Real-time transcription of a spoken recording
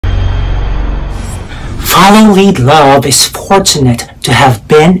FollowLeadLOVE is fortunate to have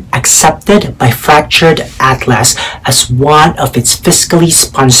been accepted by Fractured Atlas as one of its fiscally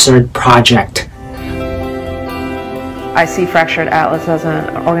sponsored projects. I see Fractured Atlas as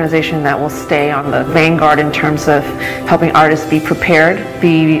an organization that will stay on the vanguard in terms of helping artists be prepared,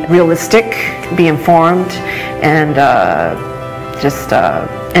 be realistic, be informed, and just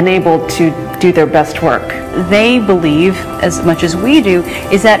enabled to do their best work. They believe, as much as we do,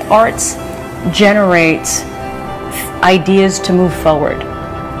 is that arts generates ideas to move forward.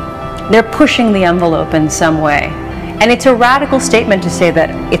 They're pushing the envelope in some way. And it's a radical statement to say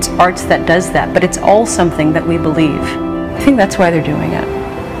that it's arts that does that, but it's all something that we believe. I think that's why they're doing it.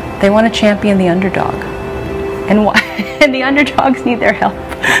 They want to champion the underdog. And the underdogs need their help.